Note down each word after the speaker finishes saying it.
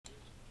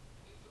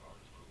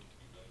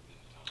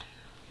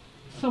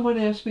Someone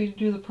asked me to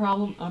do the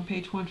problem on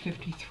page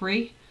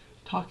 153,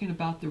 talking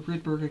about the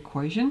Rydberg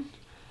equation.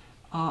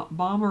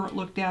 Balmer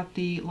looked at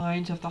the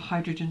lines of the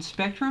hydrogen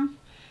spectrum,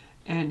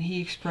 and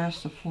he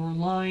expressed the four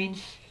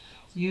lines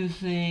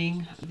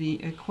using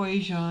the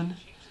equation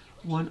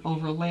 1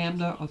 over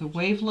lambda, or the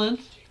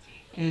wavelength,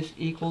 is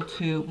equal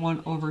to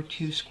 1 over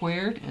 2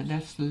 squared, and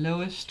that's the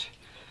lowest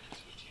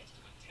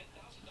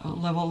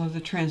level of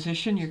the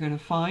transition you're going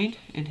to find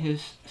in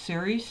his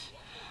series.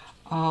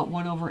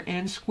 1 over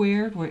n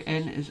squared, where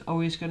n is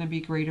always going to be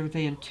greater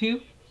than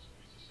 2.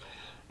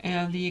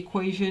 And the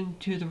equation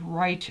to the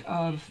right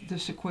of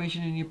this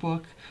equation in your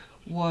book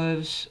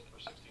was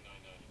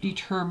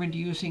determined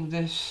using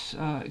this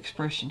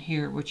expression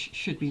here, which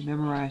should be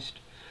memorized.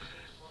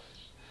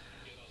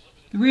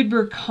 The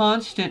Rydberg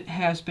constant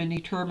has been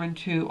determined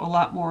to a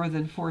lot more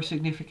than 4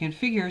 significant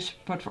figures,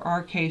 but for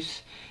our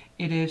case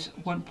it is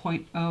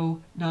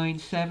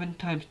 1.097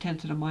 times 10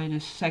 to the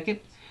minus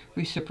second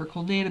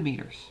reciprocal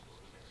nanometers.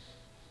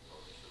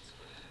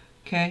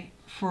 Okay,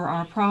 for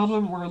our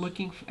problem, we're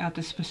looking at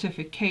the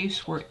specific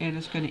case where n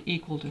is going to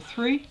equal to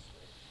 3.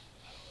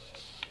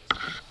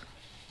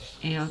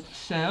 And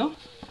so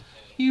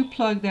you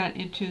plug that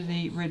into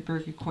the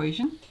Rydberg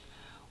equation,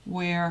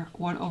 where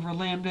 1 over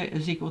lambda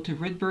is equal to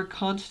Rydberg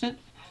constant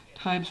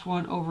times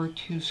 1 over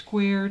 2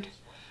 squared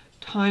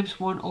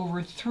times 1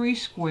 over 3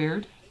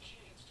 squared.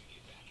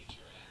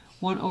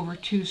 1 over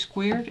 2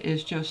 squared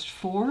is just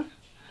 4.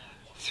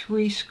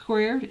 3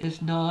 squared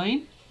is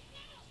 9.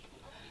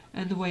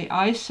 And the way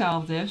I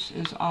solve this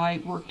is I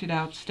worked it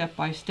out step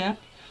by step.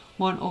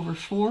 1 over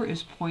 4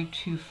 is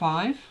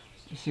 0.25,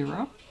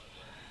 0.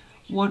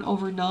 1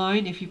 over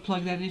 9, if you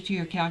plug that into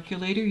your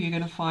calculator, you're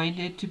going to find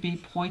it to be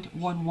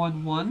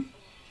 0.111.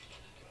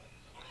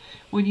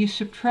 When you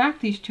subtract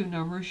these two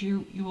numbers,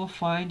 you will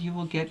find you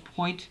will get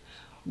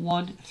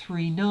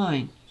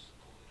 0.139.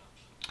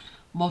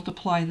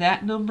 Multiply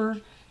that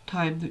number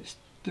times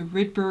the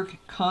Rydberg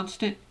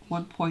constant,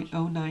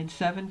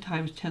 1.097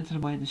 times 10 to the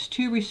minus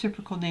 2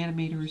 reciprocal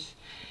nanometers,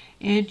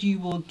 and you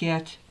will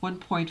get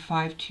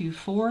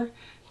 1.524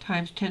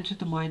 times 10 to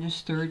the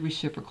minus third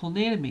reciprocal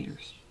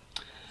nanometers.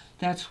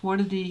 That's one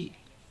of the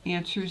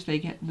answers they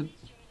get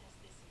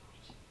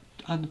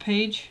on the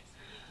page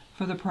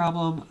for the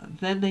problem.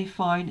 Then they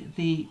find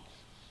the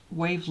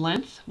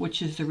wavelength,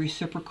 which is the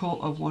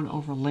reciprocal of 1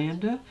 over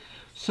lambda.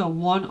 So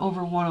 1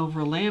 over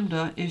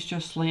lambda is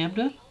just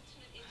lambda.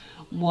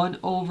 1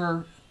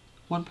 over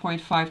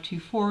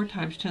 1.524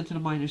 times 10 to the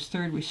minus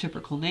third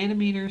reciprocal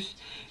nanometers.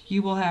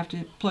 You will have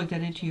to plug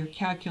that into your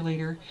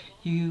calculator.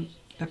 You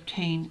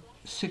obtain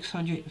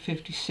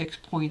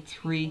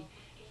 656.3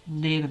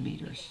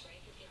 nanometers.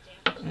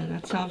 And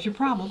that solves your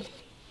problem.